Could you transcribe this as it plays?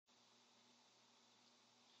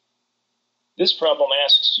This problem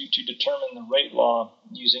asks you to determine the rate law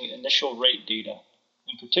using initial rate data,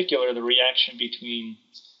 in particular the reaction between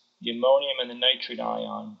the ammonium and the nitrate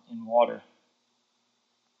ion in water.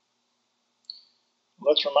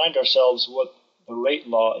 Let's remind ourselves what the rate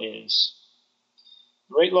law is.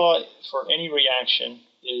 The rate law for any reaction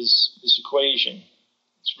is this equation.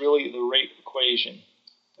 It's really the rate equation.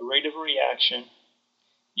 The rate of a reaction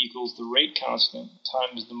equals the rate constant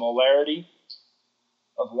times the molarity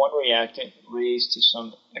of one reactant raised to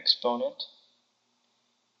some exponent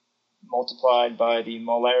multiplied by the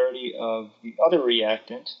molarity of the other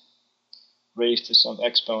reactant raised to some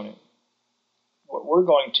exponent. What we're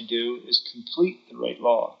going to do is complete the rate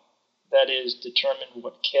law. That is, determine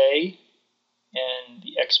what K and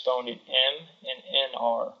the exponent M and N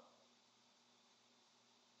are.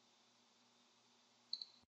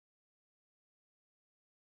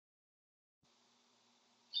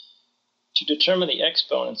 To determine the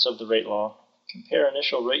exponents of the rate law, compare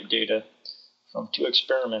initial rate data from two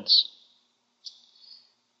experiments.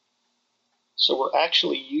 So we're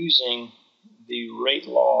actually using the rate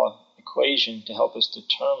law equation to help us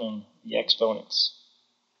determine the exponents.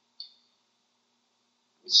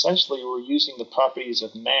 Essentially, we're using the properties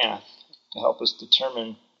of math to help us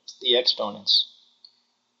determine the exponents.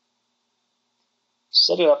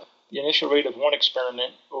 Set up the initial rate of one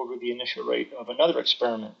experiment over the initial rate of another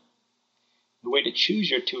experiment. The way to choose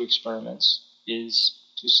your two experiments is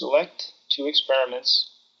to select two experiments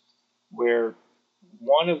where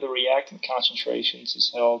one of the reactant concentrations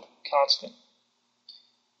is held constant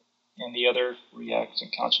and the other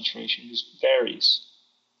reactant concentration varies.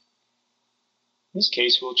 In this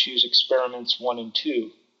case, we'll choose experiments 1 and 2.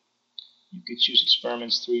 You could choose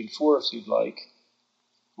experiments 3 and 4 if you'd like,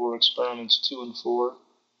 or experiments 2 and 4.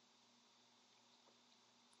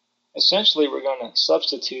 Essentially, we're going to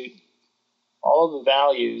substitute all of the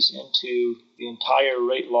values into the entire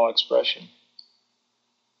rate law expression,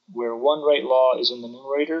 where one rate law is in the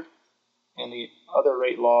numerator and the other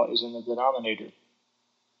rate law is in the denominator.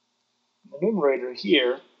 In the numerator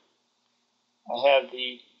here, I have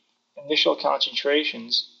the initial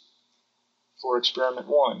concentrations for experiment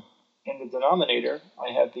 1. In the denominator,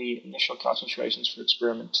 I have the initial concentrations for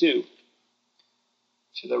experiment 2.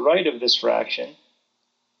 To the right of this fraction,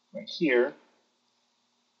 right here,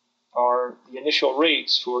 are the initial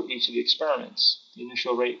rates for each of the experiments. The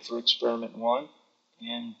initial rate for experiment 1,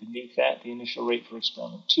 and beneath that, the initial rate for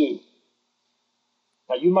experiment 2.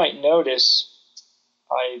 Now you might notice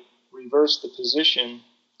I reversed the position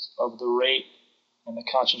of the rate and the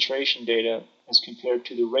concentration data as compared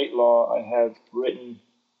to the rate law I have written.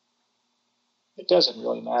 It doesn't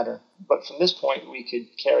really matter, but from this point we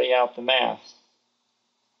could carry out the math.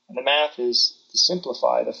 And the math is to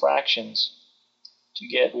simplify the fractions to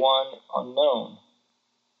get one unknown.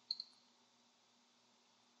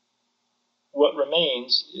 What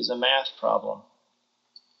remains is a math problem.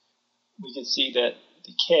 We can see that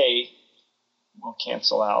the K will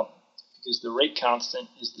cancel out because the rate constant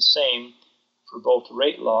is the same for both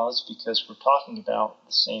rate laws because we're talking about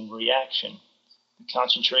the same reaction. The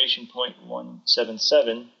concentration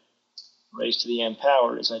 0.177 raised to the m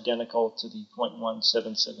power is identical to the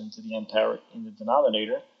 0.177 to the m power in the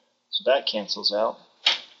denominator, so that cancels out.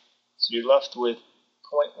 So you're left with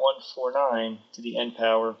 0.149 to the n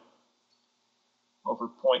power over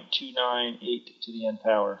 0.298 to the n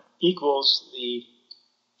power equals the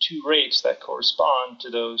two rates that correspond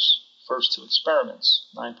to those first two experiments,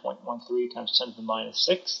 9.13 times 10 to the minus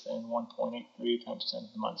 6 and 1.83 times 10 to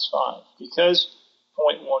the minus 5. Because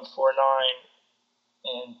 0.149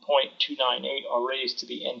 and 0.298 are raised to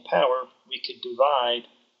the n power, we could divide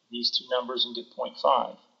these two numbers and get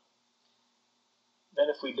 0.5. Then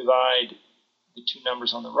if we divide the two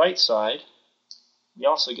numbers on the right side, we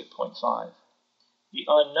also get 0.5. The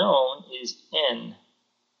unknown is n.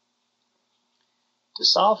 To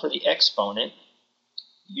solve for the exponent,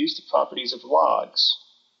 use the properties of logs.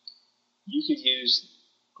 You could use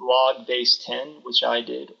log base 10, which I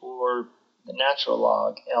did, or the natural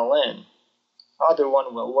log, ln. Either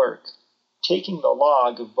one will work. Taking the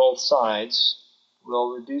log of both sides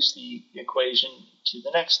will reduce the equation to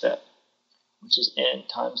the next step, which is n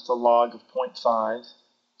times the log of 0.5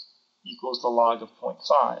 equals the log of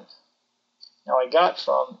 0.5. Now I got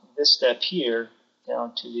from this step here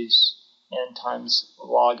down to this n times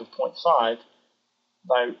log of 0.5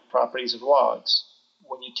 by properties of logs.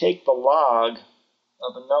 When you take the log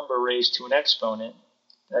of a number raised to an exponent,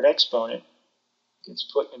 that exponent gets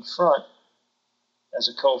put in front as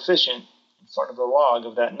a coefficient in front of the log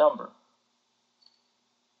of that number.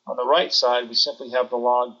 On the right side, we simply have the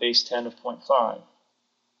log base 10 of 0.5.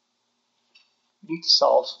 We need to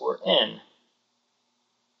solve for n.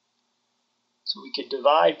 So we could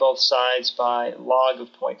divide both sides by log of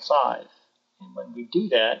 0.5. And when we do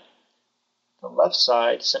that, the left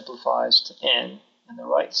side simplifies to n, and the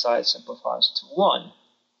right side simplifies to 1,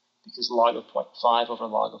 because log of 0.5 over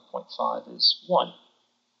log of 0.5 is 1.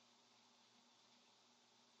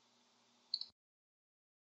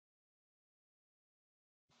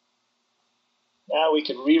 Now we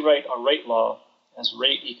could rewrite our rate law as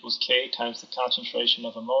rate equals K times the concentration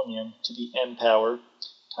of ammonium to the m power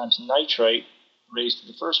times nitrite raised to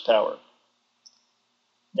the first power.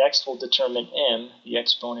 Next, we'll determine m, the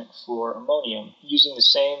exponent for ammonium, using the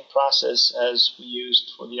same process as we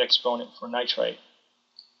used for the exponent for nitrite.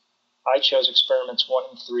 I chose experiments 1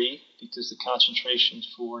 and 3 because the concentration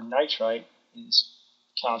for nitrite is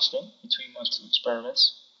constant between those two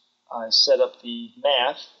experiments. I set up the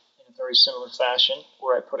math in a very similar fashion,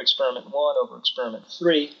 where I put experiment 1 over experiment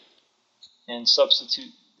 3 and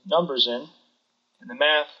substitute numbers in, and the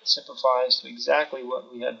math simplifies to exactly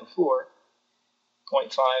what we had before.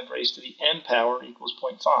 0.5 raised to the m power equals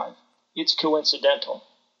 0.5. It's coincidental.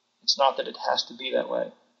 It's not that it has to be that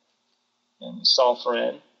way. And we solve for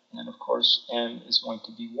n, and of course m is going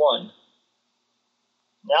to be 1.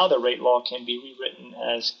 Now the rate law can be rewritten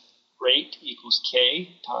as rate equals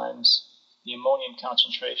K times the ammonium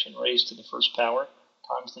concentration raised to the first power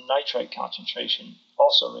times the nitrite concentration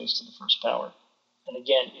also raised to the first power. And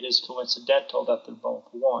again, it is coincidental that they're both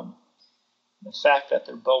 1. And the fact that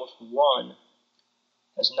they're both 1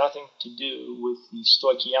 has nothing to do with the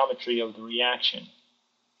stoichiometry of the reaction.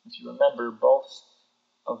 If you remember, both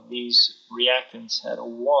of these reactants had a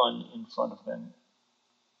 1 in front of them.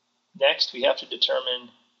 Next, we have to determine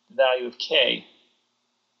the value of K.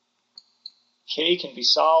 K can be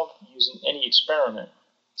solved using any experiment.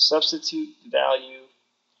 Substitute the value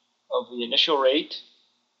of the initial rate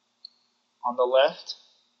on the left,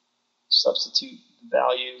 substitute the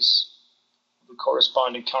values of the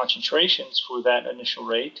corresponding concentrations for that initial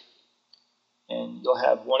rate, and you'll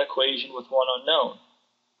have one equation with one unknown.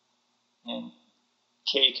 And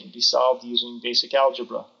K can be solved using basic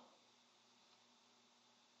algebra.